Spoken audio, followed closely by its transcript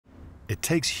It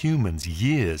takes humans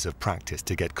years of practice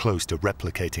to get close to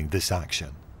replicating this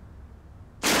action.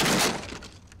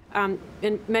 And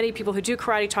many people who do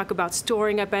karate talk about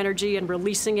storing up energy and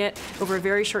releasing it over a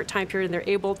very short time period, and they're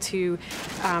able to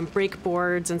break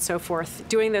boards and so forth,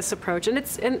 doing this approach. And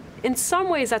it's in some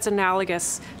ways that's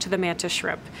analogous to the mantis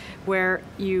shrimp, where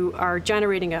you are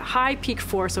generating a high peak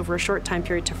force over a short time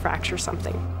period to fracture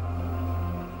something.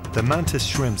 The mantis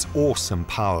shrimp's awesome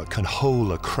power can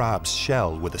hole a crab's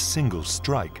shell with a single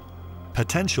strike.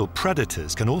 Potential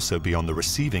predators can also be on the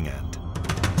receiving end.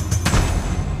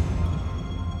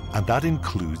 And that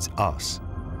includes us.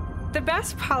 The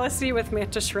best policy with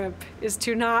mantis shrimp is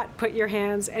to not put your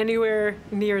hands anywhere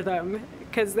near them,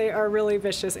 because they are really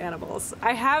vicious animals.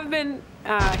 I have been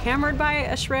hammered by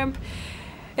a shrimp.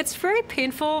 It's very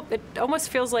painful. It almost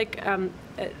feels like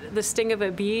the sting of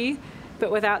a bee,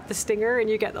 but without the stinger, and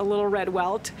you get a little red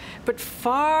welt. But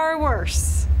far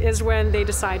worse is when they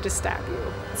decide to stab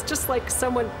you. It's just like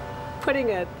someone putting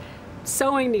a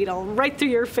sewing needle right through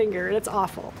your finger, and it's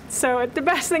awful. So the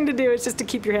best thing to do is just to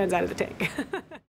keep your hands out of the tank.